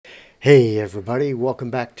Hey everybody, welcome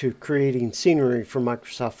back to Creating Scenery for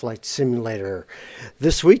Microsoft Flight Simulator.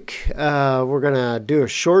 This week we're going to do a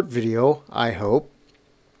short video, I hope,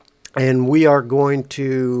 and we are going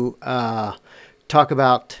to talk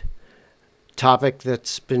about a topic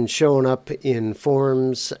that's been showing up in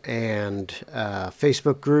forums and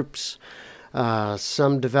Facebook groups.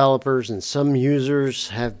 Some developers and some users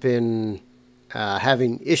have been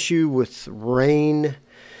having issue with rain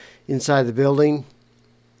inside the building,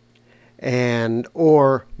 and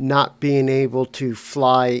or not being able to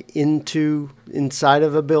fly inside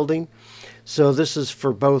of a building. So this is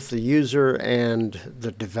for both the user and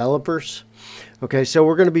the developers. Okay, so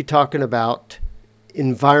we're going to be talking about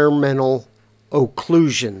environmental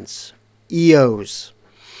occlusions, EOs.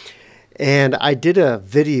 And I did a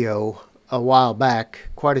video a while back,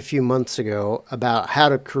 quite a few months ago, about how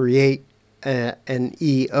to create an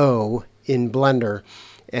EO in Blender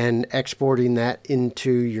and exporting that into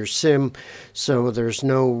your sim so there's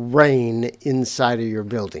no rain inside of your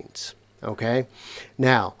buildings. Okay,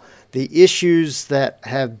 now the issues that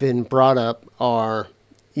have been brought up are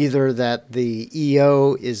either that the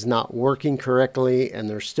EO is not working correctly and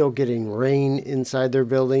they're still getting rain inside their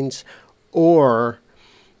buildings, or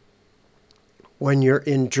when you're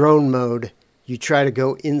in drone mode, you try to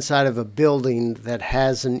go inside of a building that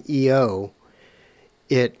has an EO,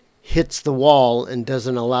 it hits the wall and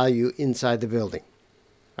doesn't allow you inside the building.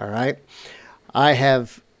 All right. I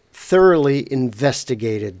have thoroughly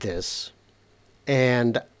investigated this,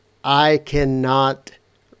 and I cannot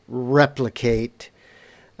replicate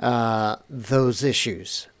those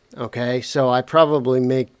issues. Okay, so I probably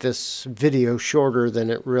make this video shorter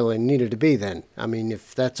than it really needed to be then. I mean,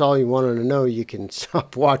 if that's all you wanted to know, you can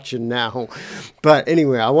stop watching now. But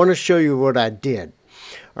anyway, I want to show you what I did.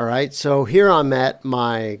 All right, so here I'm at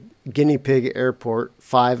my guinea pig airport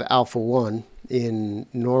 5 Alpha 1 in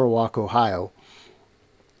Norwalk, Ohio.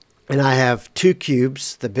 And I have two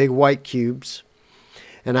cubes, the big white cubes,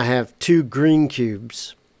 and I have two green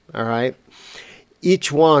cubes. All right.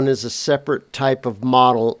 Each one is a separate type of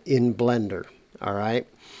model in Blender. All right.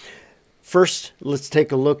 First, let's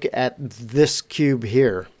take a look at this cube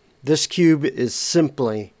here. This cube is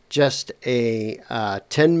simply just a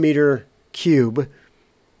 10-meter cube.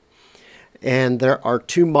 And there are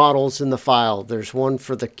two models in the file. There's one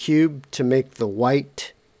for the cube to make the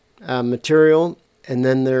white material, and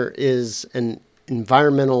then there is an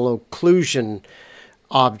environmental occlusion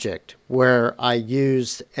object where I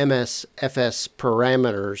used MSFS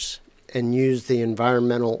parameters and used the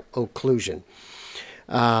environmental occlusion.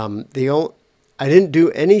 I didn't do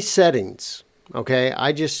any settings, okay?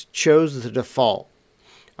 I just chose the default.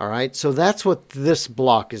 All right, so that's what this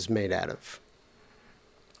block is made out of.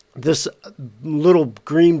 This little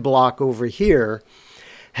green block over here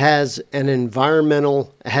has an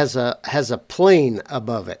environmental, has a plane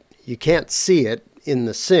above it. You can't see it in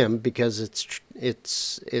the sim because it's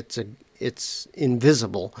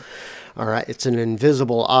invisible. All right, it's an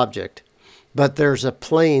invisible object, but there's a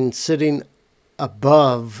plane sitting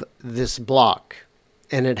above this block,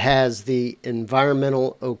 and it has the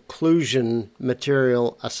environmental occlusion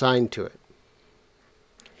material assigned to it.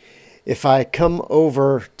 If I come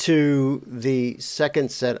over to the second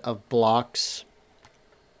set of blocks,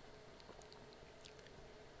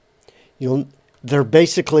 they're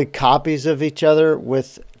basically copies of each other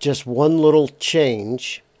with just one little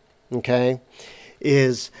change, okay,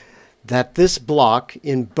 is that this block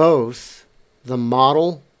in both the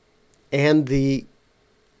model and the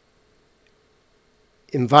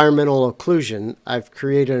environmental occlusion, I've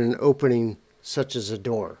created an opening such as a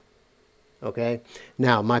door. Okay,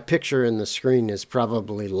 now my picture in the screen is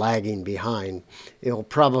probably lagging behind. It'll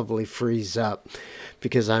probably freeze up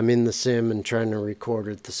because I'm in the sim and trying to record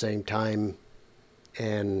at the same time,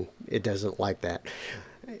 and it doesn't like that.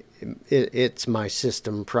 It's my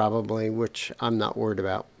system probably, which I'm not worried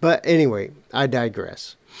about. But anyway, I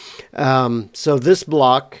digress. So this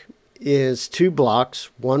block is two blocks,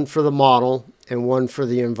 one for the model and one for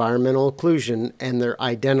the environmental occlusion, and they're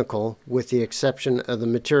identical with the exception of the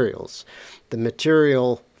materials. The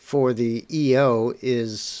material for the EO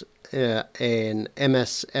is an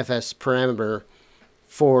MSFS parameter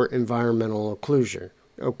for environmental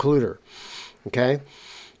occluder. Okay,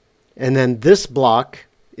 and then this block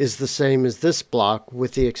is the same as this block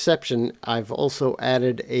with the exception I've also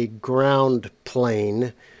added a ground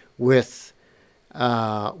plane with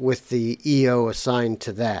the EO assigned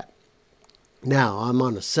to that. Now, I'm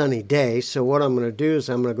on a sunny day, so what I'm going to do is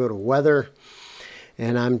I'm going to go to weather,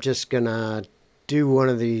 and I'm just going to do one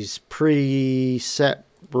of these preset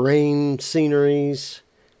rain sceneries,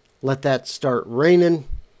 let that start raining.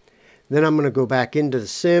 Then I'm going to go back into the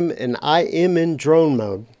sim, and I am in drone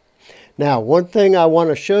mode. Now, one thing I want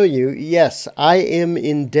to show you, yes, I am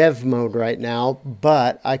in dev mode right now,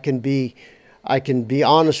 but I can be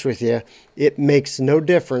honest with you, it makes no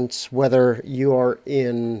difference whether you are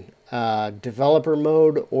in developer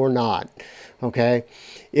mode or not. Okay,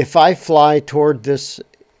 if I fly toward this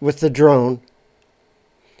with the drone,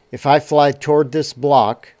 if I fly toward this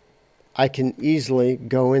block, I can easily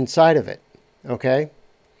go inside of it. Okay,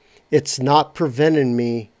 it's not preventing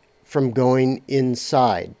me from going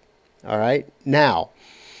inside. All right, now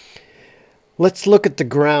let's look at the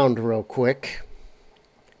ground real quick.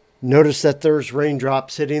 Notice that there's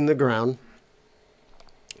raindrops hitting the ground.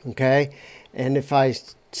 Okay, and if I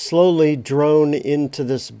slowly drone into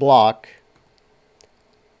this block,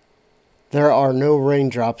 there are no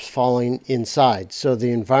raindrops falling inside. So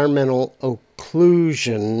the environmental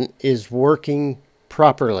occlusion is working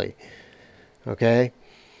properly. Okay,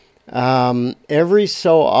 every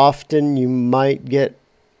so often you might get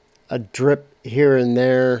a drip here and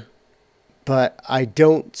there, but I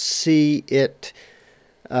don't see it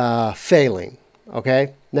failing.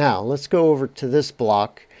 Okay, now let's go over to this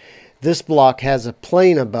block. This block has a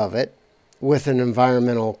plane above it with an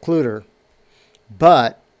environmental occluder,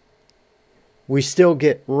 but we still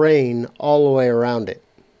get rain all the way around it.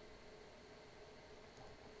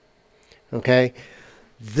 Okay,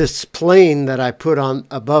 this plane that I put on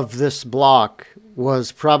above this block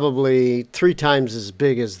was probably 3 times as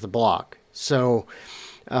big as the block. So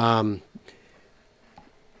in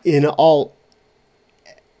all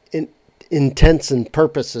intents and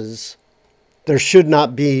purposes, there should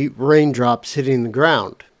not be raindrops hitting the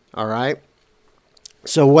ground. All right,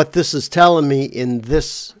 so what this is telling me in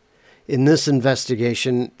this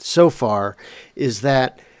investigation so far is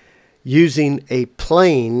that using a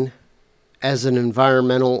plane as an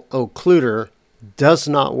environmental occluder does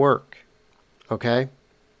not work. Okay,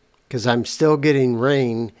 because I'm still getting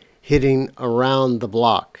rain hitting around the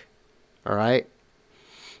block. All right,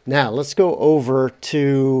 now let's go over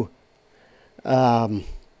to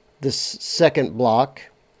this second block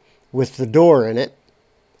with the door in it.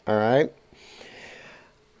 All right,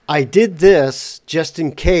 I did this just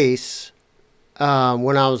in case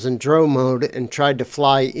when I was in drone mode and tried to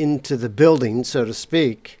fly into the building, so to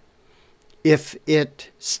speak. If it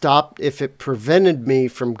prevented me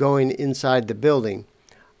from going inside the building,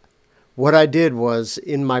 what I did was,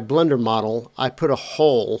 in my Blender model, I put a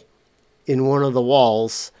hole in one of the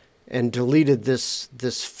walls and deleted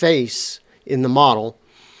this face in the model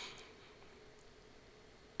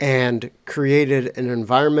and created an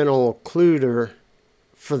environmental occluder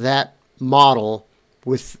for that model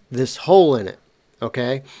with this hole in it.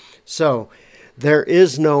 Okay, so there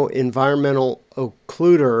is no environmental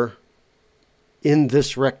occluder in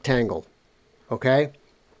this rectangle. Okay,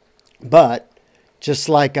 but just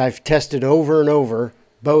like I've tested over and over,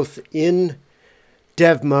 both in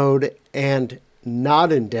dev mode and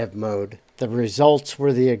not in dev mode, the results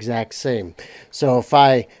were the exact same. So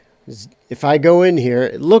if I go in here,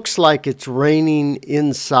 it looks like it's raining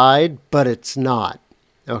inside, but it's not.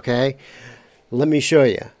 Okay, let me show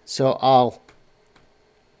you. So I'll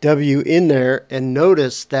W in there and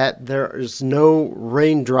notice that there is no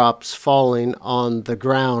raindrops falling on the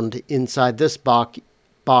ground inside this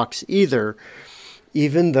box either,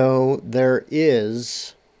 even though there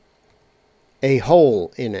is a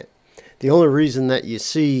hole in it. The only reason that you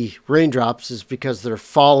see raindrops is because they're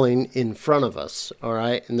falling in front of us, all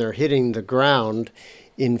right, and they're hitting the ground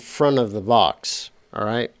in front of the box. All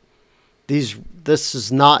right, this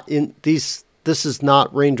is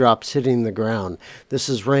not raindrops hitting the ground. This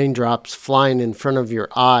is raindrops flying in front of your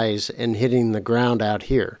eyes and hitting the ground out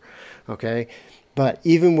here. Okay, but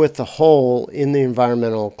even with the hole in the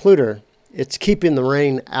environmental occluder, it's keeping the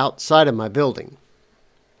rain outside of my building.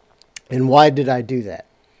 And why did I do that?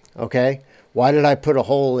 Okay, why did I put a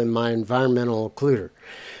hole in my environmental occluder?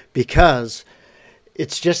 Because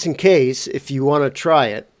it's just in case, if you want to try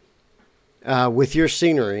it with your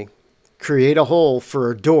scenery, create a hole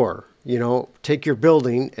for a door. You know, take your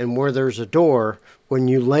building, and where there's a door, when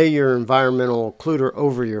you lay your environmental occluder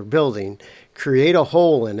over your building, create a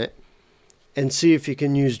hole in it and see if you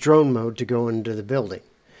can use drone mode to go into the building.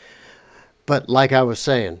 But like I was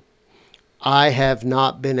saying, I have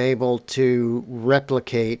not been able to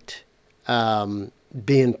replicate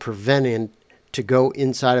being prevented to go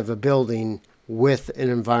inside of a building with an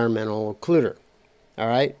environmental occluder. All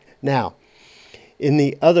right. Now, in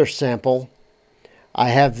the other sample, I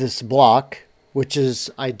have this block, which is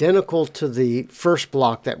identical to the first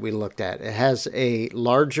block that we looked at. It has a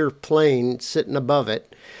larger plane sitting above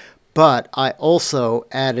it, but I also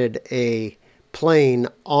added a plane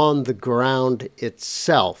on the ground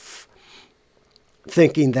itself,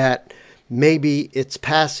 thinking that maybe it's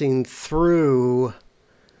passing through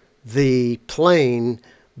the plane,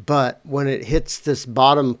 but when it hits this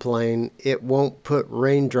bottom plane, it won't put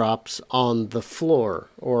raindrops on the floor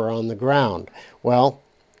or on the ground. Well,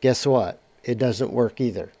 guess what? It doesn't work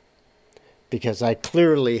either, because I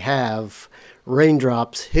clearly have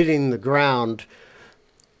raindrops hitting the ground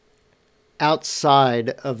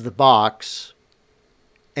outside of the box,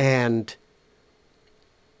 and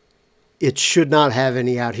it should not have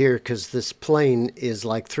any out here because this plane is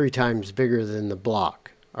like 3 times bigger than the block.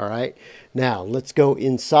 All right, now let's go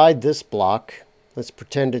inside this block. Let's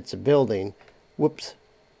pretend it's a building. Whoops.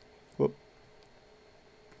 Whoop.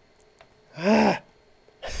 Ah.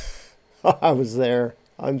 I was there.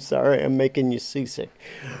 I'm sorry, I'm making you seasick.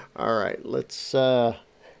 All right, let's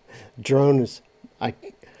drone is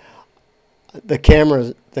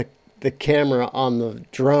the camera on the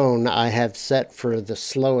drone I have set for the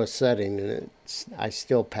slowest setting, and I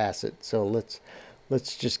still pass it. So let's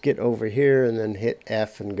just get over here and then hit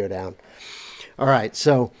F and go down. All right,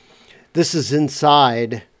 so this is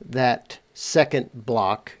inside that second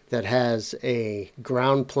block that has a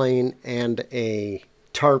ground plane and a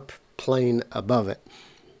tarp plane above it.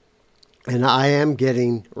 And I am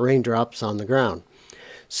getting raindrops on the ground.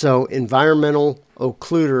 So environmental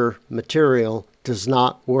occluder material does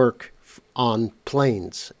not work on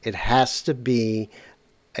planes. It has to be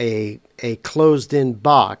a closed-in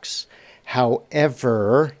box.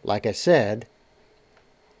 However, like I said,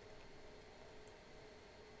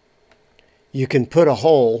 you can put a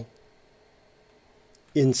hole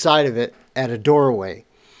inside of it at a doorway.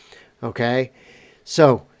 Okay?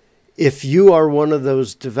 So if you are one of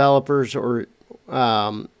those developers or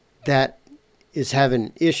that is having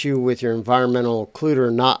an issue with your environmental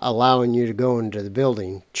occluder not allowing you to go into the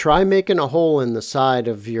building, try making a hole in the side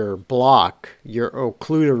of your block, your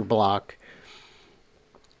occluder block,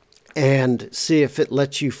 and see if it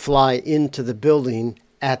lets you fly into the building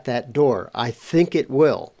at that door. I think it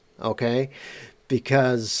will, okay?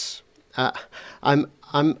 Because I'm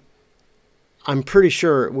pretty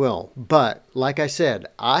sure it will. But like I said,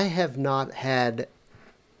 I have not had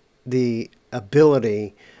the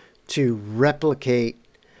ability to replicate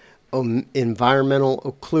environmental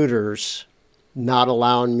occluders not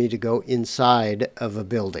allowing me to go inside of a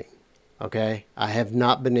building. Okay, I have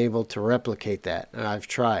not been able to replicate that, and I've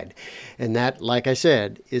tried. And that, like I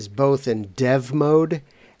said, is both in dev mode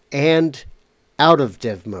and out of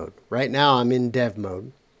dev mode. Right now I'm in dev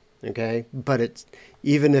mode, okay? But it's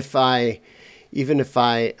even if I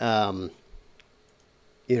escape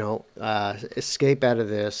out of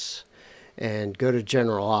this and go to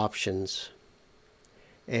general options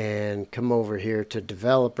and come over here to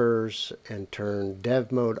developers and turn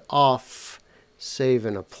dev mode off, save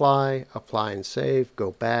and apply and save,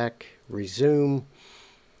 go back, resume.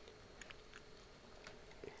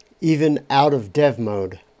 Even out of dev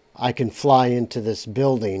mode, I can fly into this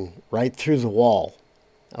building right through the wall,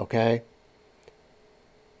 okay?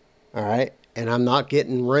 All right, and I'm not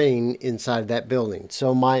getting rain inside that building.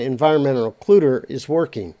 So my environmental occluder is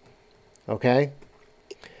working, okay?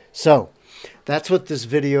 So that's what this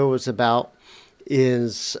video is about,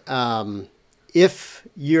 is if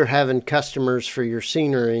you're having customers for your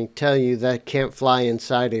scenery tell you that can't fly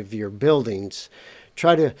inside of your buildings,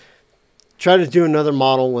 try to do another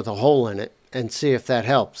model with a hole in it and see if that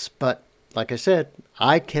helps. But like I said,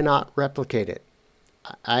 I cannot replicate it.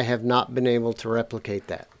 I have not been able to replicate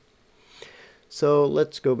that. So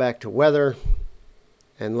let's go back to weather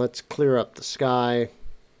and let's clear up the sky.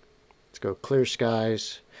 Let's go clear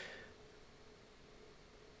skies.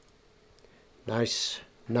 Nice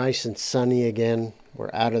and sunny again. We're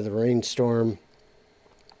out of the rainstorm.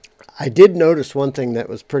 I did notice one thing that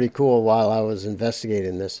was pretty cool while I was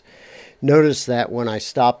investigating this. Notice that when I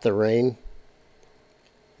stop the rain,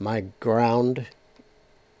 my ground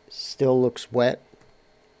still looks wet,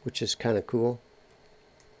 which is kind of cool.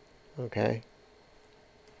 Okay.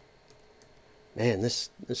 Man, this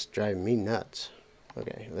is driving me nuts.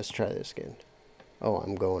 Okay, let's try this again. Oh,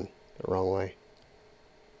 I'm going the wrong way.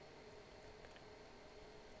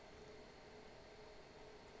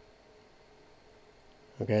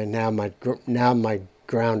 Okay, now my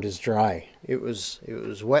ground is dry. It was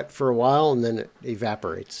wet for a while and then it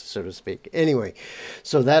evaporates, so to speak. Anyway,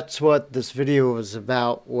 so that's what this video was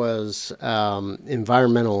about, was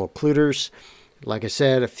environmental occluders. Like I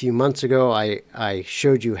said, a few months ago, I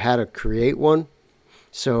showed you how to create one.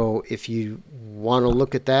 So if you want to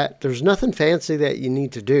look at that, there's nothing fancy that you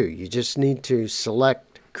need to do. You just need to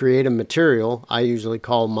select create a material. I usually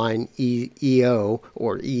call mine EO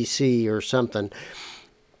or EC or something.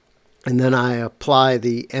 And then I apply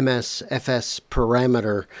the MSFS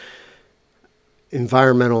parameter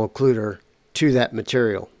environmental occluder to that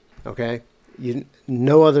material. Okay?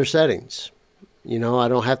 No other settings. You know, I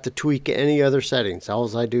don't have to tweak any other settings.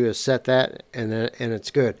 All I do is set that, and it's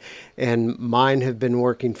good. And mine have been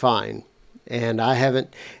working fine. And I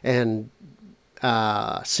haven't, and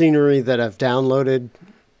scenery that I've downloaded,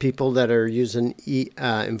 people that are using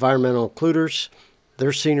environmental occluders,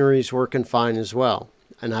 their scenery's working fine as well.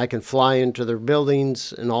 And I can fly into their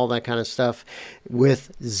buildings and all that kind of stuff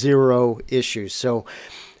with zero issues. So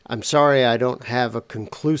I'm sorry I don't have a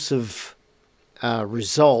conclusive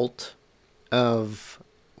result of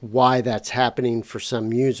why that's happening for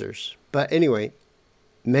some users. But anyway,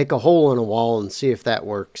 make a hole in a wall and see if that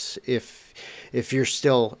works, if you're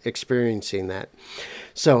still experiencing that.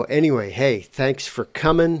 So anyway, hey, thanks for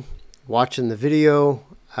coming, watching the video.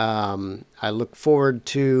 I look forward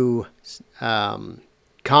to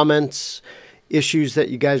comments, issues that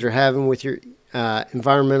you guys are having with your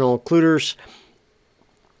environmental occluders.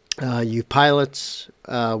 You pilots,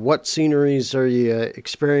 what sceneries are you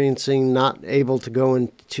experiencing not able to go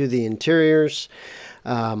into the interiors?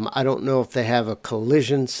 I don't know if they have a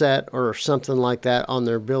collision set or something like that on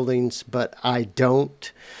their buildings, but I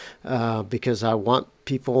don't, because I want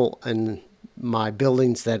people in my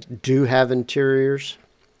buildings that do have interiors,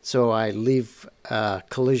 so I leave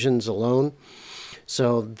collisions alone.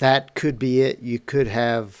 So that could be it. You could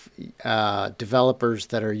have developers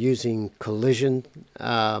that are using collision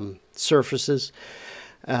surfaces.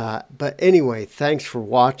 But anyway, thanks for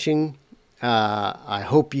watching. I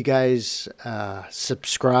hope you guys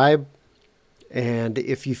subscribe. And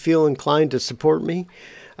if you feel inclined to support me,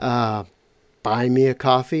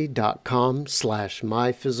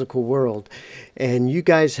 buymeacoffee.com/myphysicalworld. And you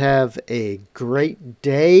guys have a great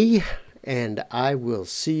day. And I will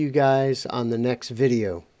see you guys on the next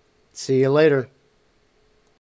video. See you later.